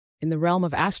In the realm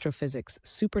of astrophysics,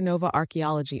 supernova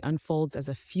archaeology unfolds as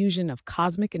a fusion of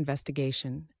cosmic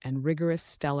investigation and rigorous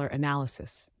stellar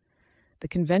analysis. The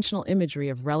conventional imagery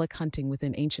of relic hunting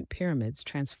within ancient pyramids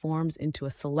transforms into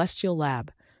a celestial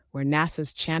lab where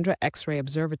NASA's Chandra X-ray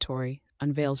Observatory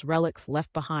unveils relics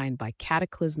left behind by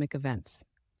cataclysmic events.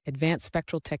 Advanced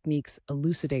spectral techniques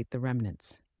elucidate the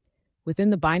remnants.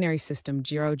 Within the binary system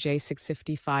GRO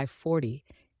J1655-40,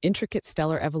 intricate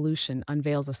stellar evolution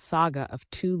unveils a saga of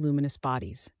two luminous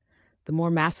bodies. The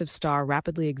more massive star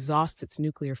rapidly exhausts its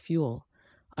nuclear fuel,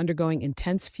 undergoing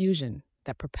intense fusion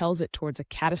that propels it towards a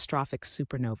catastrophic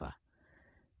supernova.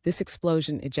 This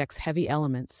explosion ejects heavy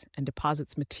elements and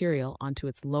deposits material onto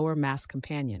its lower mass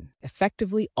companion,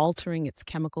 effectively altering its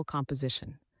chemical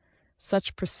composition.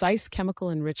 Such precise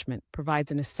chemical enrichment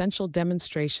provides an essential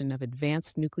demonstration of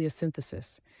advanced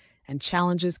nucleosynthesis and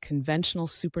challenges conventional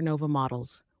supernova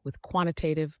models with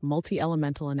quantitative,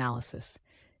 multi-elemental analysis,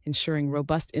 ensuring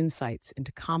robust insights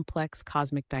into complex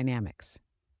cosmic dynamics.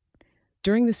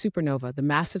 During the supernova, the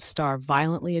massive star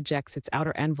violently ejects its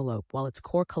outer envelope while its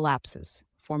core collapses,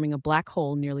 forming a black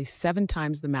hole nearly 7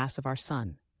 times the mass of our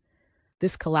Sun.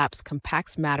 This collapse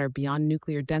compacts matter beyond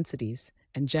nuclear densities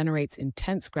and generates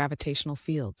intense gravitational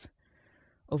fields.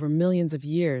 Over millions of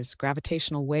years,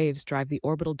 gravitational waves drive the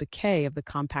orbital decay of the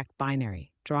compact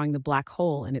binary, drawing the black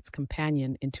hole and its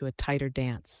companion into a tighter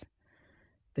dance.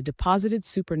 The deposited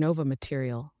supernova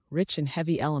material, rich in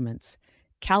heavy elements,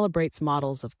 calibrates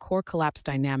models of core collapse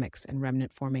dynamics and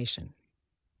remnant formation.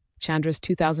 Chandra's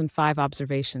 2005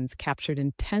 observations captured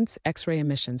intense X-ray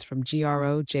emissions from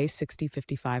GRO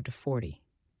J1655-40,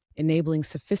 enabling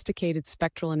sophisticated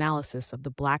spectral analysis of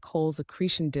the black hole's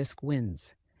accretion disk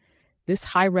winds. This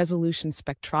high-resolution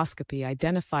spectroscopy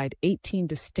identified 18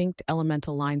 distinct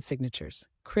elemental line signatures,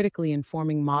 critically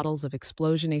informing models of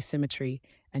explosion asymmetry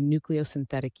and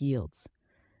nucleosynthetic yields.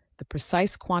 The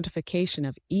precise quantification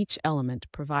of each element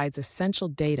provides essential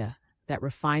data that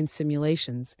refine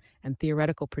simulations and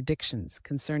theoretical predictions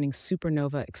concerning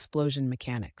supernova explosion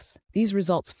mechanics. These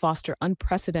results foster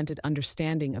unprecedented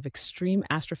understanding of extreme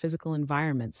astrophysical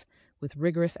environments with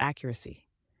rigorous accuracy.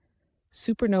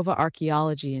 Supernova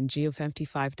archaeology in GRO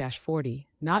J1655-40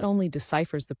 not only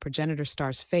deciphers the progenitor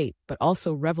star's fate, but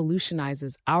also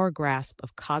revolutionizes our grasp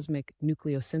of cosmic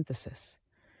nucleosynthesis.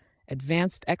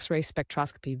 Advanced X-ray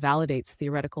spectroscopy validates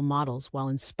theoretical models while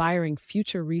inspiring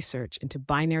future research into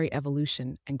binary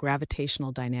evolution and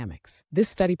gravitational dynamics. This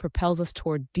study propels us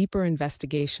toward deeper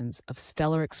investigations of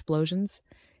stellar explosions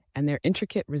and their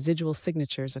intricate residual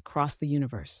signatures across the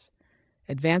universe,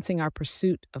 advancing our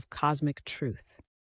pursuit of cosmic truth.